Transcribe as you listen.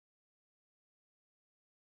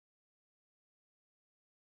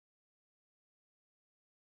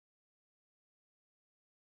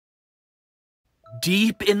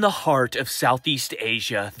Deep in the heart of Southeast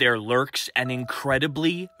Asia, there lurks an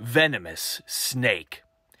incredibly venomous snake.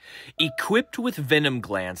 Equipped with venom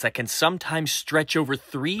glands that can sometimes stretch over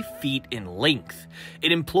 3 feet in length,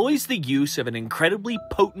 it employs the use of an incredibly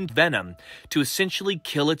potent venom to essentially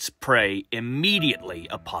kill its prey immediately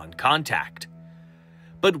upon contact.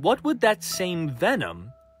 But what would that same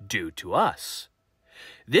venom do to us?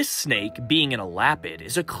 This snake, being an elapid,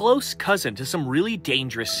 is a close cousin to some really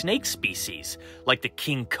dangerous snake species, like the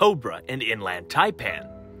king cobra and inland taipan.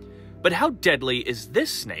 But how deadly is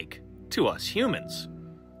this snake to us humans?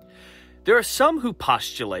 There are some who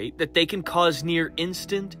postulate that they can cause near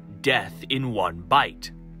instant death in one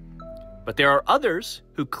bite. But there are others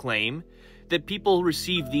who claim that people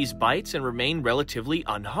receive these bites and remain relatively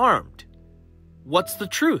unharmed. What's the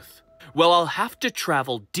truth? Well, I'll have to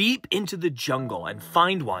travel deep into the jungle and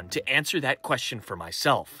find one to answer that question for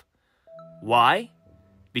myself. Why?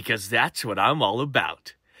 Because that's what I'm all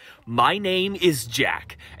about. My name is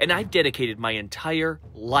Jack, and I've dedicated my entire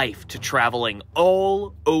life to traveling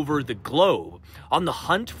all over the globe on the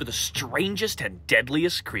hunt for the strangest and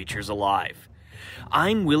deadliest creatures alive.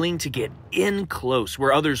 I'm willing to get in close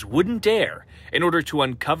where others wouldn't dare in order to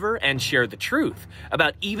uncover and share the truth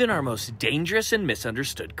about even our most dangerous and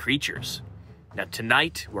misunderstood creatures. Now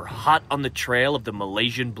tonight, we're hot on the trail of the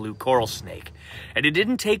Malaysian blue coral snake, and it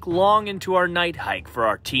didn't take long into our night hike for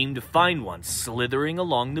our team to find one slithering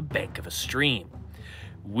along the bank of a stream.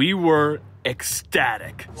 We were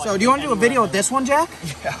ecstatic. So do you want to do a video with this one, Jack?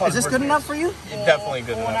 Yeah, is this good enough for you? Definitely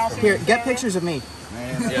good enough for me. Here, get pictures of me.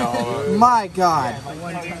 Yeah, my God.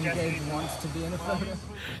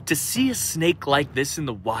 To see a snake like this in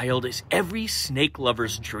the wild is every snake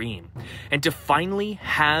lover's dream. And to finally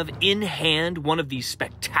have in hand one of these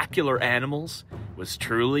spectacular animals was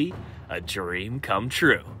truly a dream come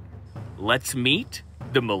true. Let's meet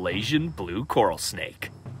the Malaysian blue coral snake.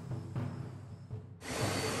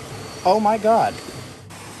 Oh my God.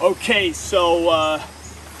 Okay, so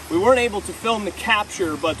we weren't able to film the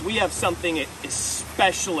capture, but we have something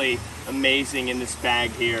especially amazing in this bag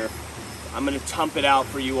here. I'm gonna dump it out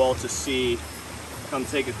for you all to see. Come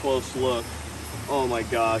take a close look. Oh my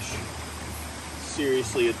gosh.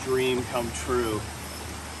 Seriously, a dream come true.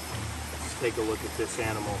 Let's take a look at this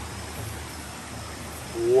animal.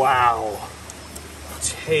 Wow.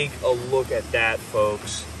 Take a look at that,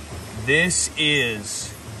 folks. This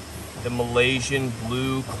is the Malaysian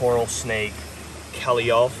blue coral snake,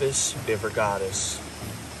 Thailand bivergatus.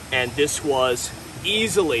 And this was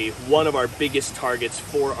easily one of our biggest targets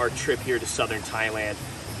for our trip here to southern Thailand.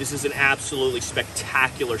 This is an absolutely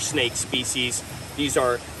spectacular snake species. These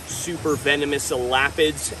are super venomous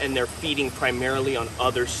elapids, and they're feeding primarily on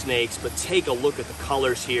other snakes. But take a look at the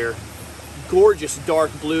colors here. Gorgeous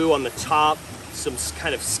dark blue on the top, some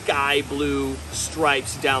kind of sky blue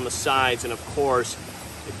stripes down the sides, and of course,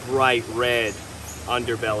 a bright red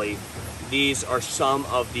underbelly. These are some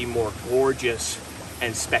of the more gorgeous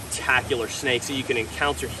and spectacular snakes that you can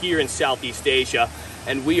encounter here in Southeast Asia,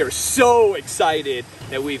 and we are so excited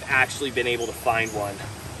that we've actually been able to find one.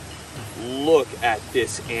 Look at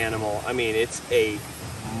this animal. I mean, it's a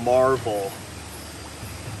marvel.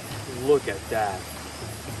 Look at that.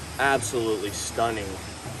 Absolutely stunning.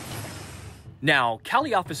 Now,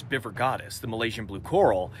 Thailand bivergatus, the Malaysian blue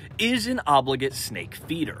coral, is an obligate snake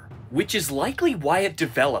feeder, which is likely why it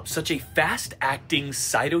developed such a fast-acting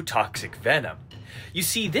cytotoxic venom. You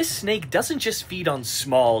see, this snake doesn't just feed on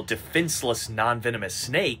small, defenseless, non-venomous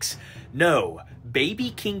snakes. No,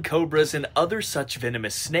 baby king cobras and other such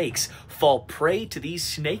venomous snakes fall prey to these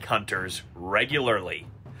snake hunters regularly.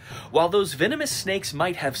 While those venomous snakes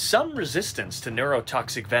might have some resistance to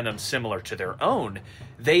neurotoxic venom similar to their own,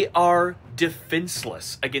 they are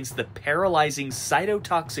defenseless against the paralyzing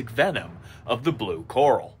cytotoxic venom of the blue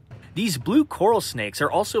coral. These blue coral snakes are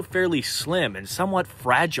also fairly slim and somewhat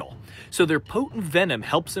fragile, so their potent venom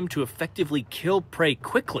helps them to effectively kill prey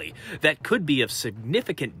quickly that could be of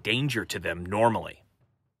significant danger to them normally.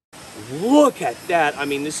 Look at that. I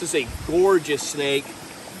mean, this is a gorgeous snake.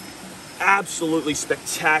 Absolutely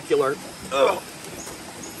spectacular. Oh,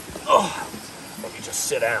 let me just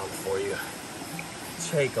sit down for you.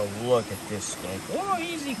 Take a look at this snake. Oh,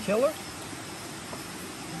 easy killer.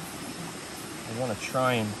 I want to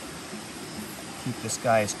try and keep this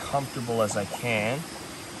guy as comfortable as I can.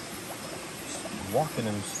 Just walking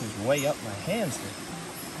his way up my hands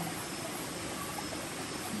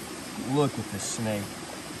there. Look at this snake.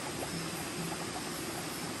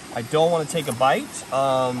 I don't want to take a bite.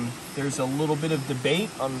 There's a little bit of debate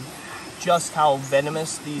on just how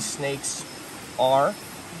venomous these snakes are.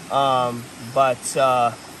 But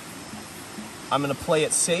I'm going to play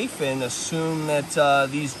it safe and assume that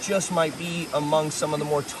these just might be among some of the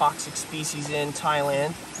more toxic species in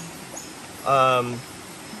Thailand.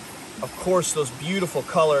 Of course, those beautiful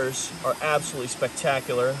colors are absolutely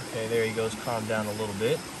spectacular. Okay, there he goes, calm down a little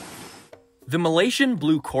bit. The Malaysian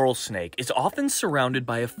blue coral snake is often surrounded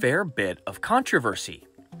by a fair bit of controversy.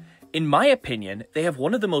 In my opinion, they have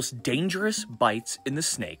one of the most dangerous bites in the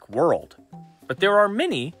snake world. But there are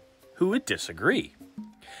many who would disagree.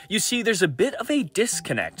 You see, there's a bit of a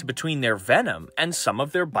disconnect between their venom and some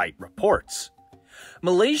of their bite reports.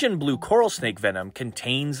 Malaysian blue coral snake venom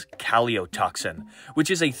contains calliotoxin, which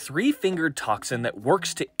is a three-fingered toxin that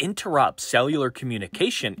works to interrupt cellular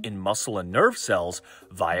communication in muscle and nerve cells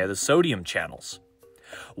via the sodium channels.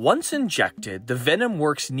 Once injected, the venom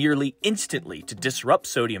works nearly instantly to disrupt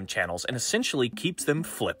sodium channels and essentially keeps them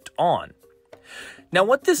flipped on. Now,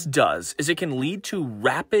 what this does is it can lead to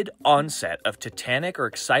rapid onset of tetanic or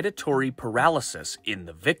excitatory paralysis in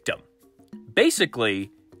the victim.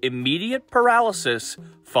 Basically, immediate paralysis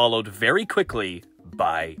followed very quickly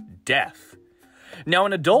by death. Now,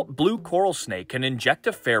 an adult blue coral snake can inject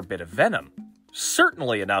a fair bit of venom,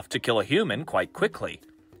 certainly enough to kill a human quite quickly.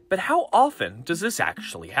 But how often does this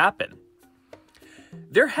actually happen?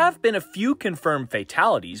 There have been a few confirmed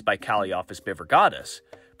fatalities by Calliophis bivergatus,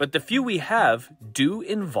 but the few we have do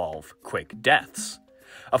involve quick deaths.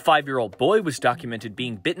 A 5-year-old boy was documented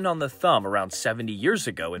being bitten on the thumb around 70 years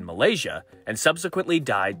ago in Malaysia and subsequently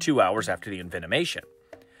died 2 hours after the envenomation.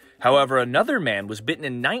 However, another man was bitten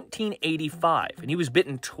in 1985, and he was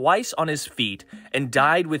bitten twice on his feet and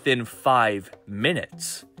died within 5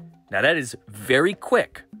 minutes. Now that is very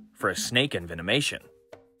quick for a snake envenomation.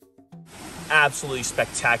 Absolutely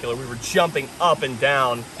spectacular. We were jumping up and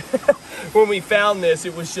down when we found this.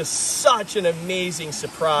 It was just such an amazing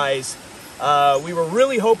surprise. We were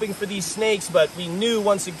really hoping for these snakes, but we knew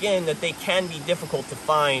once again that they can be difficult to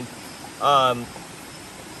find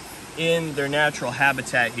in their natural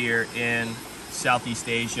habitat here in Southeast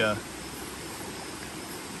Asia.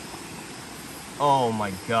 Oh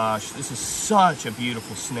my gosh, this is such a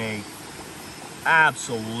beautiful snake.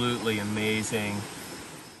 Absolutely amazing.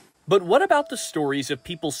 But what about the stories of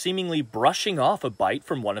people seemingly brushing off a bite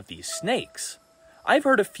from one of these snakes? I've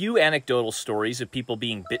heard a few anecdotal stories of people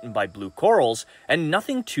being bitten by blue corals and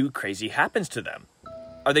nothing too crazy happens to them.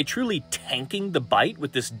 Are they truly tanking the bite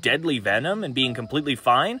with this deadly venom and being completely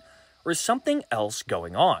fine? Or is something else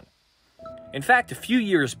going on? In fact, a few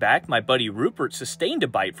years back, my buddy Rupert sustained a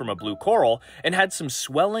bite from a blue coral and had some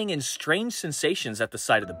swelling and strange sensations at the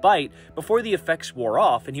site of the bite before the effects wore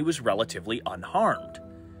off and he was relatively unharmed.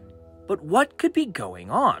 But what could be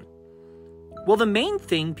going on? Well, the main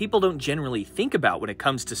thing people don't generally think about when it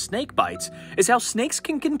comes to snake bites is how snakes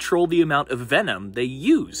can control the amount of venom they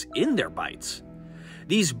use in their bites.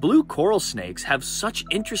 These blue coral snakes have such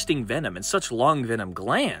interesting venom and such long venom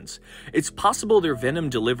glands, it's possible their venom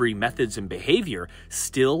delivery methods and behavior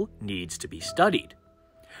still needs to be studied.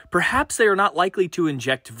 Perhaps they are not likely to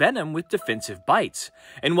inject venom with defensive bites,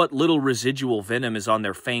 and what little residual venom is on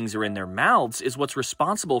their fangs or in their mouths is what's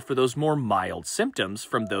responsible for those more mild symptoms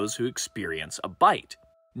from those who experience a bite.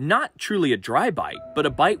 Not truly a dry bite, but a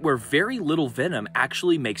bite where very little venom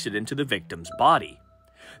actually makes it into the victim's body.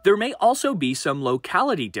 There may also be some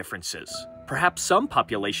locality differences. Perhaps some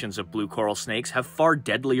populations of blue coral snakes have far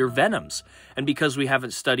deadlier venoms, and because we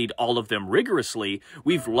haven't studied all of them rigorously,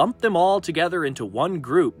 we've lumped them all together into one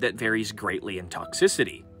group that varies greatly in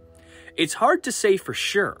toxicity. It's hard to say for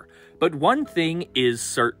sure, but one thing is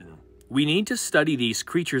certain. We need to study these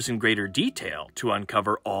creatures in greater detail to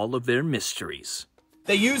uncover all of their mysteries.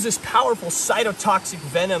 They use this powerful cytotoxic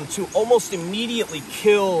venom to almost immediately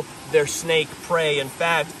kill their snake prey. In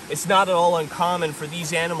fact, it's not at all uncommon for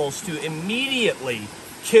these animals to immediately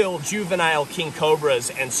kill juvenile king cobras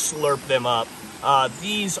and slurp them up.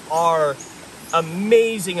 These are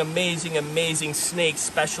amazing, amazing, amazing snake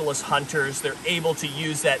specialist hunters. They're able to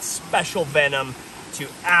use that special venom to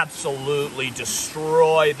absolutely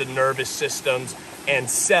destroy the nervous systems and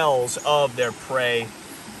cells of their prey.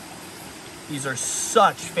 These are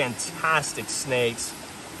such fantastic snakes.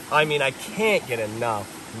 I mean, I can't get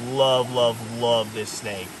enough. Love, love, love this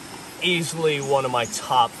snake. Easily one of my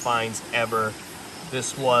top finds ever.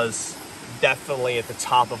 This was definitely at the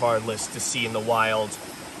top of our list to see in the wild.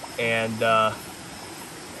 And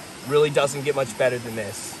really doesn't get much better than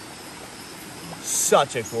this.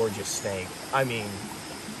 Such a gorgeous snake. I mean,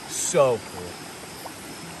 so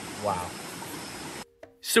cool. Wow.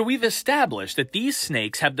 So we've established that these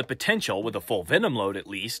snakes have the potential, with a full venom load at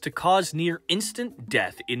least, to cause near instant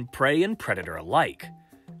death in prey and predator alike.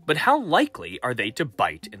 But how likely are they to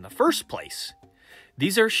bite in the first place?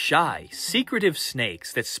 These are shy, secretive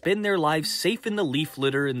snakes that spend their lives safe in the leaf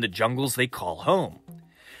litter in the jungles they call home.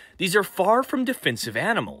 These are far from defensive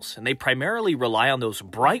animals, and they primarily rely on those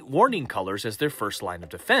bright warning colors as their first line of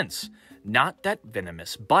defense, not that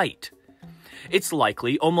venomous bite. It's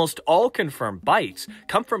likely almost all confirmed bites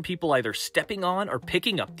come from people either stepping on or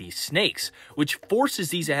picking up these snakes, which forces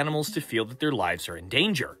these animals to feel that their lives are in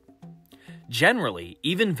danger. Generally,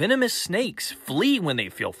 even venomous snakes flee when they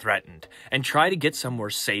feel threatened and try to get somewhere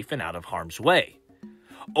safe and out of harm's way.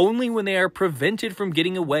 Only when they are prevented from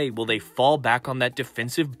getting away will they fall back on that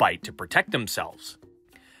defensive bite to protect themselves.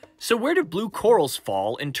 So where do blue corals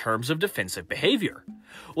fall in terms of defensive behavior?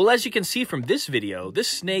 Well, as you can see from this video, this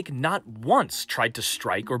snake not once tried to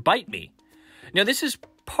strike or bite me. Now, this is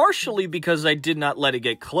partially because I did not let it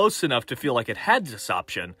get close enough to feel like it had this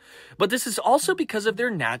option, but this is also because of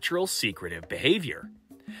their natural secretive behavior.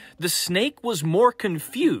 The snake was more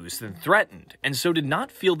confused than threatened, and so did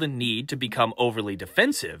not feel the need to become overly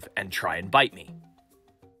defensive and try and bite me.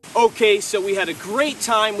 Okay, so we had a great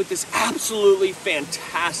time with this absolutely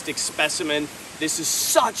fantastic specimen. This is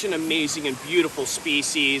such an amazing and beautiful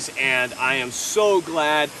species, and I am so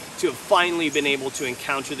glad to have finally been able to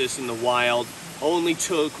encounter this in the wild. Only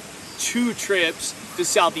took 2 trips to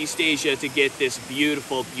Southeast Asia to get this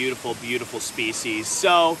beautiful, beautiful, beautiful species.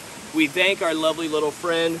 So we thank our lovely little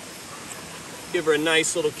friend, give her a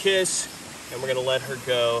nice little kiss, and we're gonna let her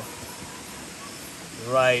go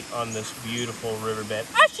right on this beautiful riverbed.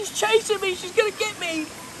 Ah, she's chasing me, she's gonna get me.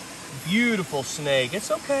 Beautiful snake, it's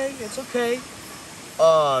okay, it's okay.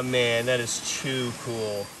 Oh man, that is too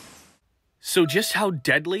cool. So just how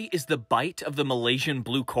deadly is the bite of the Malaysian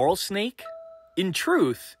blue coral snake? In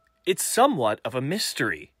truth, it's somewhat of a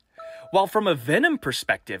mystery. While from a venom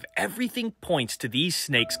perspective, everything points to these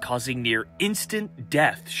snakes causing near instant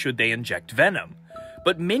death should they inject venom,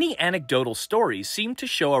 but many anecdotal stories seem to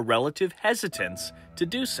show a relative hesitance to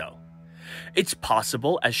do so. It's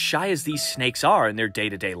possible, as shy as these snakes are in their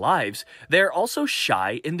day-to-day lives, they're also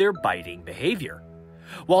shy in their biting behavior.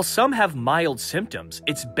 While some have mild symptoms,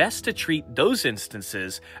 it's best to treat those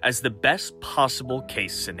instances as the best possible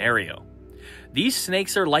case scenario. These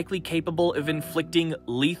snakes are likely capable of inflicting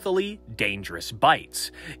lethally dangerous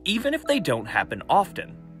bites, even if they don't happen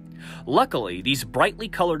often. Luckily, these brightly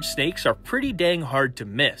colored snakes are pretty dang hard to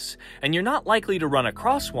miss, and you're not likely to run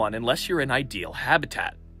across one unless you're in ideal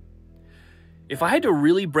habitat. If I had to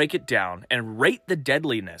really break it down and rate the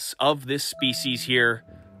deadliness of this species here,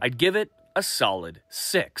 I'd give it a solid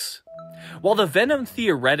 6. While the venom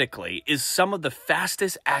theoretically is some of the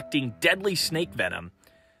fastest acting deadly snake venom,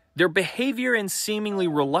 their behavior and seemingly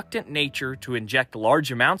reluctant nature to inject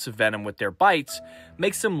large amounts of venom with their bites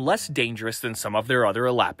makes them less dangerous than some of their other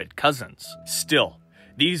elapid cousins. Still,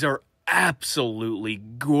 these are absolutely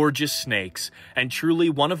gorgeous snakes and truly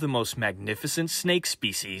one of the most magnificent snake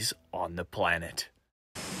species on the planet.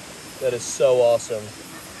 That is so awesome.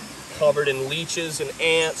 Covered in leeches and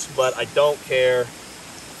ants, but I don't care.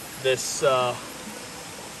 This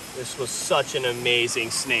was such an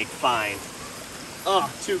amazing snake find.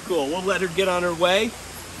 Oh, too cool. We'll let her get on her way.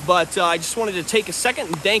 But I just wanted to take a second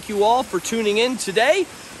and thank you all for tuning in today.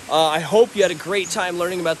 I hope you had a great time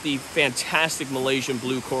learning about the fantastic Malaysian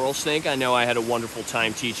blue coral snake. I know I had a wonderful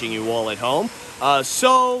time teaching you all at home.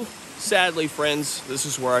 So, sadly, friends, this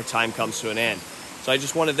is where our time comes to an end. So I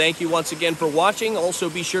just want to thank you once again for watching. Also,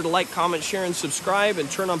 be sure to like, comment, share, and subscribe,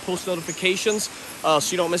 and turn on post notifications so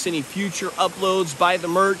you don't miss any future uploads. Buy the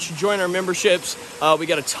merch, join our memberships. We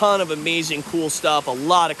got a ton of amazing, cool stuff, a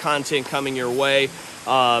lot of content coming your way.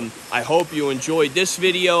 I hope you enjoyed this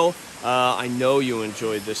video. I know you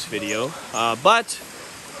enjoyed this video, but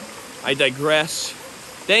I digress.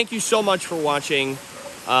 Thank you so much for watching.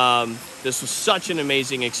 This was such an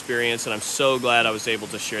amazing experience, and I'm so glad I was able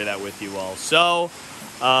to share that with you all. So,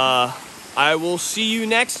 I will see you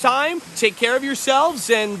next time. Take care of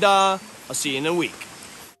yourselves, and I'll see you in a week.